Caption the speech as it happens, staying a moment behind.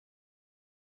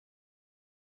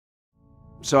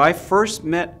So I first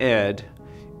met Ed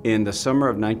in the summer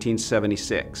of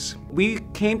 1976. We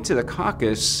came to the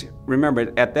caucus,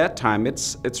 remember at that time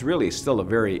it's really still a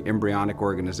very embryonic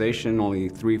organization, only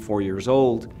 3-4 years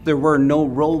old. There were no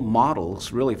role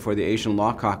models really for the Asian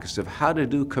Law Caucus of how to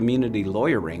do community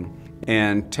lawyering.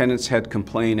 And tenants had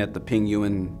complained at the Ping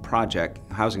Yuen project,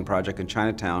 housing project in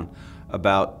Chinatown,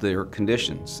 about their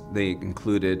conditions. They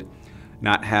included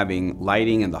not having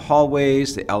lighting in the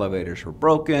hallways, the elevators were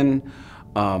broken,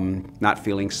 not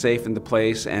feeling safe in the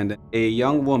place, and a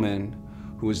young woman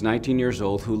who was 19 years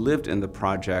old who lived in the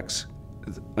projects.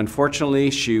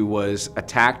 Unfortunately, she was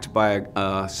attacked by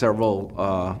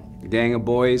several gang of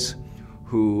boys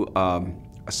who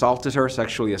assaulted her,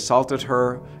 sexually assaulted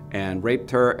her, and raped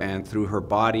her and threw her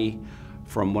body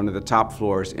from one of the top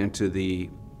floors into the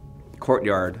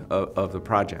courtyard of the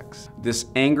projects. This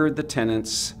angered the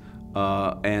tenants,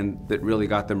 and that really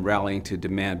got them rallying to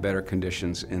demand better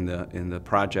conditions in the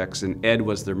projects. And Ed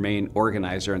was their main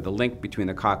organizer and the link between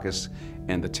the caucus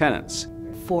and the tenants.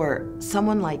 For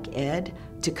someone like Ed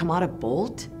to come out of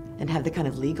Bolt and have the kind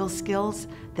of legal skills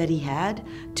that he had,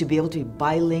 to be able to be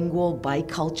bilingual,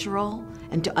 bicultural,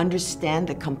 and to understand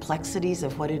the complexities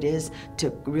of what it is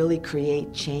to really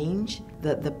create change.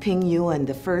 The Ping Yuen,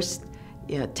 the first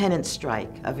tenant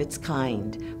strike of its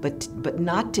kind, but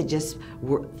not to just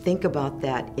think about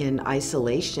that in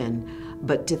isolation,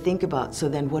 but to think about, so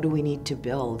then what do we need to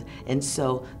build? And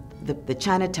so the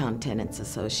Chinatown Tenants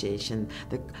Association,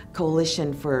 the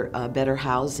Coalition for Better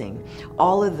Housing,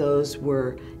 all of those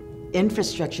were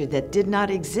infrastructure that did not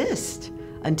exist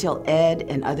until Ed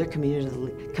and other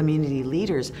community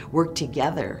leaders worked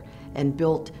together and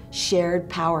built shared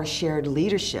power, shared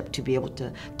leadership to be able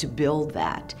to build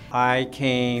that. I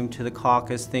came to the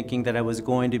caucus thinking that I was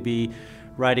going to be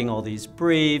writing all these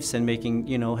briefs and making,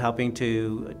 helping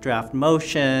to draft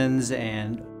motions,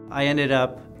 and I ended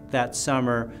up that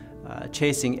summer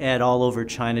chasing Ed all over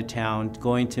Chinatown,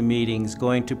 going to meetings,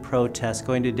 going to protests,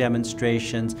 going to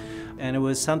demonstrations, and it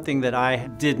was something that I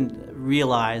didn't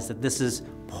realize that this is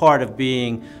part of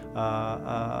being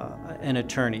an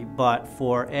attorney, but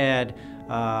for Ed,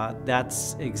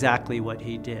 that's exactly what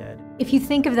he did. If you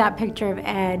think of that picture of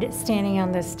Ed standing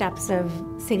on the steps of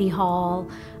City Hall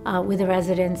with the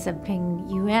residents of Ping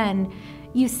Yuen,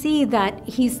 you see that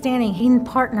he's standing in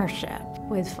partnership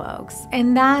with folks,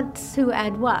 and that's who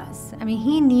Ed was. I mean,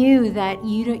 he knew that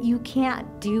you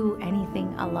can't do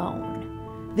anything alone.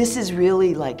 This is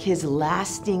really like his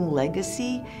lasting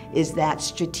legacy, is that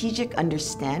strategic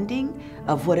understanding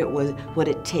of what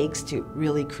it takes to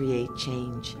really create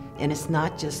change. And it's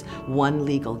not just one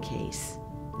legal case.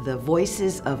 The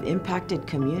voices of impacted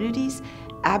communities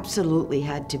absolutely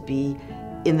had to be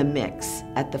in the mix,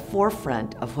 at the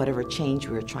forefront of whatever change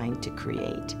we were trying to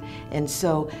create. And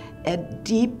so Ed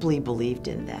deeply believed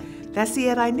in that. That's the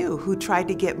Ed I knew, who tried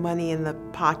to get money in the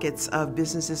pockets of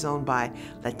businesses owned by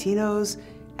Latinos,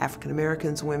 African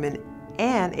Americans, women,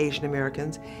 and Asian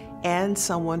Americans, and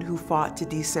someone who fought to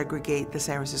desegregate the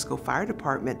San Francisco Fire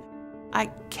Department. I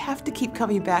have to keep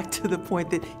coming back to the point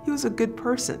that he was a good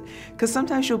person, because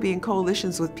sometimes you'll be in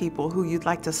coalitions with people who you'd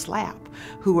like to slap,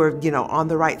 who are, on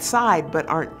the right side but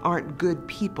aren't good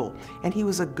people, and he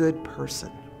was a good person.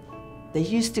 They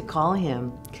used to call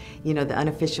him, the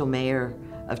unofficial mayor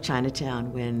of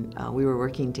Chinatown when we were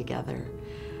working together.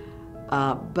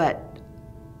 But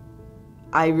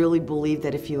I really believe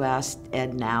that if you asked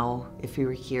Ed now, if he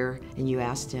were here, and you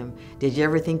asked him, did you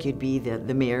ever think you'd be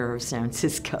the mayor of San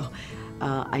Francisco?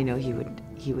 I know he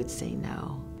would say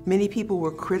no. Many people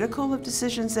were critical of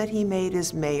decisions that he made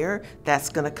as mayor. That's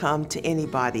going to come to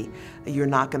anybody. You're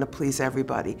not going to please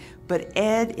everybody. But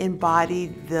Ed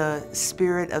embodied the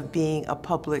spirit of being a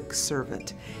public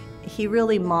servant. He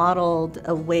really modeled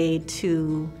a way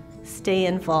to stay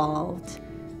involved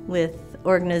with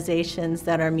organizations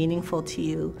that are meaningful to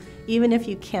you. Even if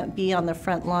you can't be on the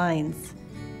front lines,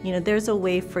 there's a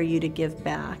way for you to give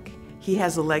back. He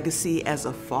has a legacy as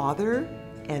a father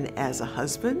and as a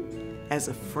husband, as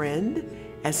a friend,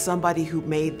 as somebody who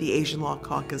made the Asian Law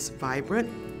Caucus vibrant,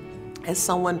 as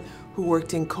someone who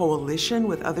worked in coalition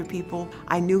with other people.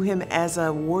 I knew him as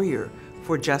a warrior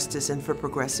for justice and for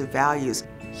progressive values.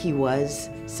 He was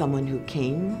someone who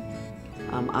came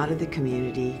out of the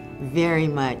community, very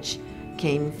much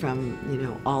came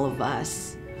from, all of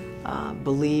us,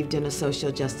 believed in a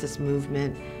social justice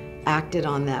movement, acted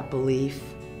on that belief,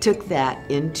 took that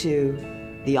into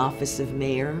the office of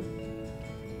mayor,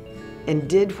 and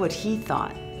did what he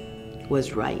thought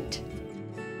was right.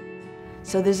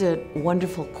 So there's a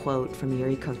wonderful quote from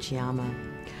Yuri Kochiyama: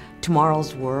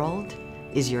 "Tomorrow's world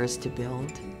is yours to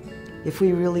build." If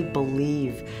we really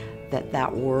believe that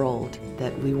that world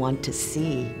that we want to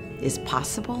see is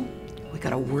possible, we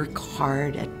got to work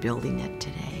hard at building it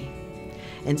today.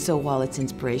 And so while it's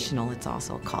inspirational, it's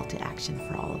also a call to action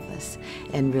for all of us.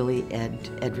 And really,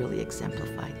 Ed really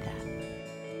exemplified that.